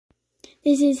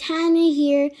This is Hannah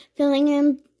here, filling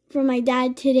in for my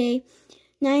dad today.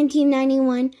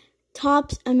 1991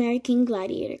 Topps American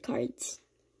Gladiator cards.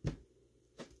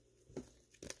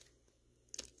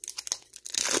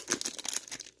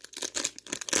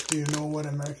 Do you know what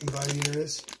American Gladiator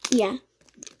is? Yeah.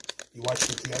 You watched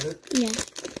it together? Yeah.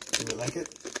 Did you like it?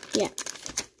 Yeah.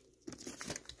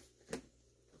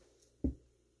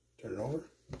 Turn it over.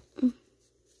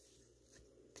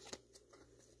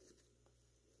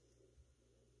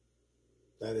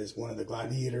 That is one of the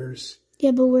gladiators.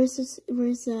 Yeah, but where's the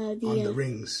on the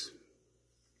rings.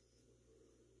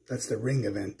 That's the ring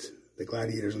event. The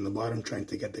gladiators on the bottom trying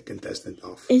to get the contestant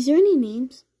off. Is there any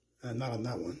names? Not on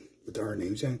that one, but there are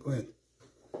names. Yeah, go ahead.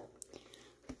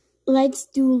 Let's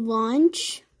do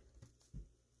launch.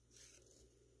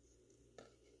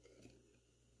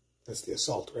 That's the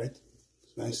assault, right?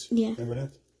 It's nice. Yeah. Remember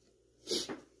that?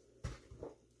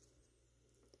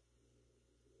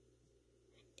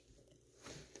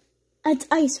 That's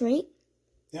Ice, right?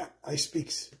 Yeah, Ice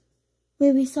speaks.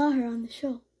 Wait, we saw her on the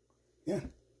show. Yeah.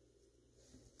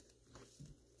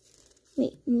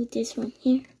 Wait, move this one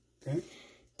here. Okay.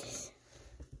 This.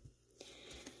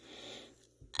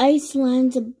 Ice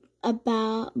lands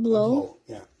about blow.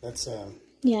 Yeah, that's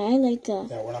Yeah, I like that.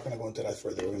 Yeah, we're not gonna go into that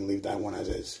further. We're gonna leave that one as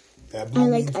is. Yeah, I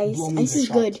like Ice. Ice is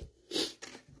good.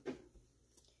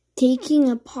 Taking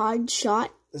a pod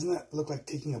shot. Doesn't that look like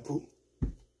taking a poo?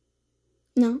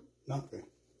 No. No? Okay.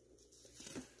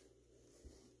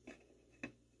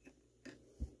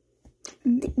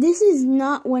 This is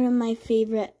not one of my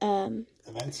favorite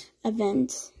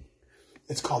events.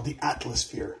 It's called the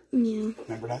Atmosphere. Yeah.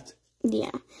 Remember that?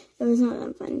 Yeah. It was not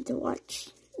that fun to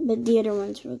watch. But the other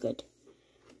ones were good.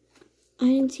 I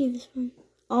didn't see this one.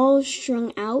 All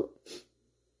strung out.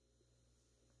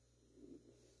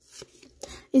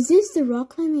 Is this the rock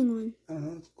climbing one? I don't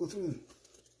know. Let's go through them.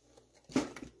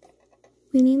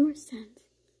 We need more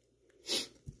stands.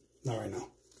 Not right now.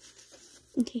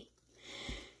 Okay.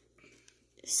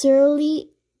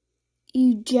 Surly,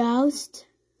 you joust.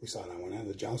 We saw that one,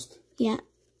 the joust. Yeah.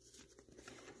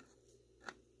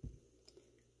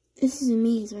 This is a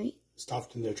maze, right?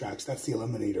 Stopped in their tracks. That's the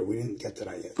Eliminator. We didn't get to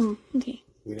that yet. Oh, okay.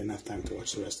 We didn't have time to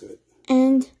watch the rest of it.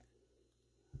 And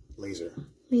Laser.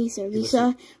 We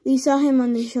saw him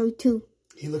on the show too.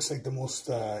 He looks like the most.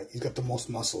 He's got the most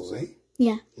muscles, eh?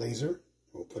 Yeah. Laser.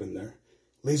 We'll put him there.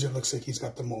 Laser looks like he's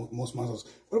got the most muscles.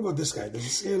 What about this guy? Does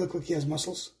this guy look like he has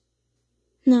muscles?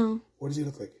 No. What does he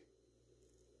look like?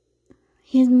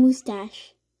 He has a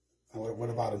mustache. What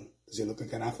about him? Does he look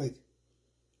like an athlete?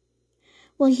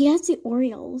 Well, he has the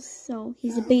Orioles, so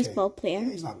he's a baseball player.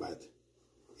 Yeah, he's not bad.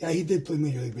 Yeah, he did play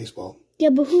Major League Baseball. Yeah,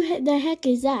 but who the heck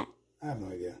is that? I have no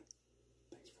idea.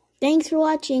 Thanks for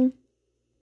watching.